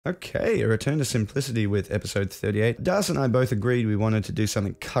Okay, a return to simplicity with episode 38. Darcy and I both agreed we wanted to do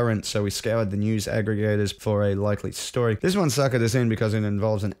something current, so we scoured the news aggregators for a likely story. This one suckered us in because it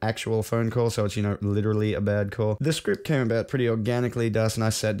involves an actual phone call, so it's, literally a bad call. The script came about pretty organically. Darcy and I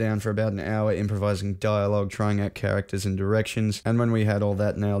sat down for about an hour improvising dialogue, trying out characters and directions, and when we had all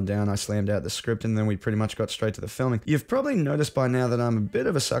that nailed down, I slammed out the script and then we pretty much got straight to the filming. You've probably noticed by now that I'm a bit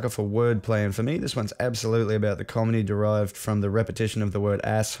of a sucker for wordplay, and for me this one's absolutely about the comedy derived from the repetition of the word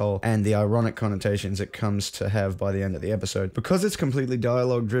asshole and the ironic connotations it comes to have by the end of the episode. Because it's completely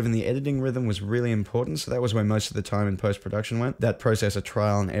dialogue driven, the editing rhythm was really important, so that was where most of the time in post-production went. That process of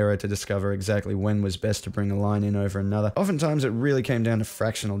trial and error to discover exactly when was best to bring a line in over another. Oftentimes it really came down to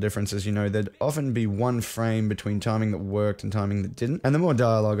fractional differences, there'd often be one frame between timing that worked and timing that didn't, and the more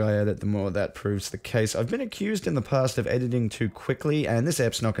dialogue I edit, the more that proves the case. I've been accused in the past of editing too quickly, and this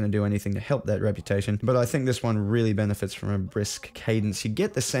app's not going to do anything to help that reputation, but I think this one really benefits from a brisk cadence. You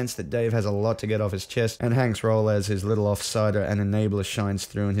get the sense that Dave has a lot to get off his chest, and Hank's role as his little offsider and enabler shines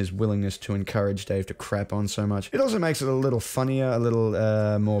through in his willingness to encourage Dave to crap on so much. It also makes it a little funnier, a little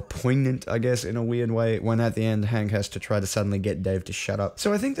more poignant, I guess, in a weird way, when at the end Hank has to try to suddenly get Dave to shut up.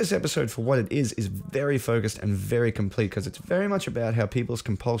 So I think this episode, for what it is very focused and very complete, because it's very much about how people's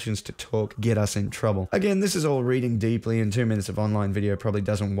compulsions to talk get us in trouble. Again, this is all reading deeply, and 2 minutes of online video probably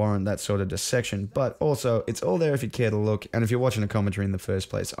doesn't warrant that sort of dissection, but also, it's all there if you care to look, and if you're watching a commentary in the first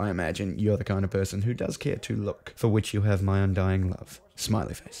place, I imagine you're the kind of person who does care to look, for which you have my undying love.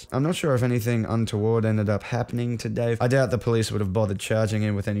 Smiley face. I'm not sure if anything untoward ended up happening to Dave. I doubt the police would have bothered charging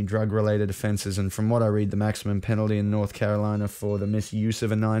him with any drug-related offenses, and from what I read, the maximum penalty in North Carolina for the misuse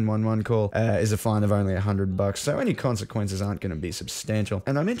of a 911 call is a fine of only $100, so any consequences aren't going to be substantial.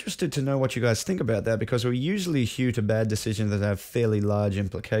 And I'm interested to know what you guys think about that, because we usually hew to bad decisions that have fairly large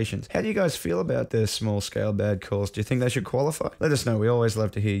implications. How do you guys feel about the small-scale bad calls? Do you think they should qualify? Let us know. We always love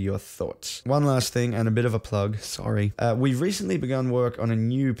to hear your thoughts. One last thing, and a bit of a plug, sorry. We've recently begun work on a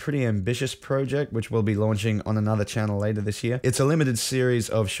new, pretty ambitious project, which we'll be launching on another channel later this year. It's a limited series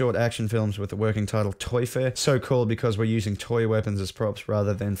of short action films with the working title Toy Fair, so called because we're using toy weapons as props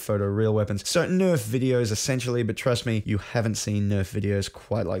rather than photo-real weapons. So Nerf videos essentially, but trust me, you haven't seen Nerf videos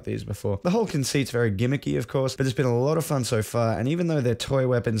quite like these before. The whole conceit's very gimmicky, of course, but it's been a lot of fun so far, and even though they're toy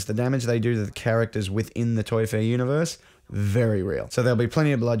weapons, the damage they do to the characters within the Toy Fair universe, very real. So there'll be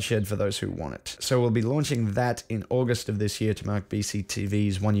plenty of bloodshed for those who want it. So we'll be launching that in August of this year to mark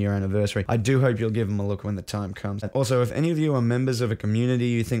BCTV's 1-year anniversary. I do hope you'll give them a look when the time comes. And also, if any of you are members of a community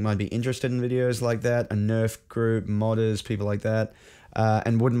you think might be interested in videos like that, a Nerf group, modders, people like that,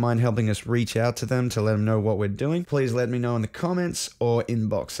 and wouldn't mind helping us reach out to them to let them know what we're doing, please let me know in the comments or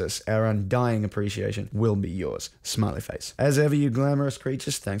inbox us. Our undying appreciation will be yours. Smiley face. As ever, you glamorous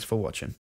creatures, thanks for watching.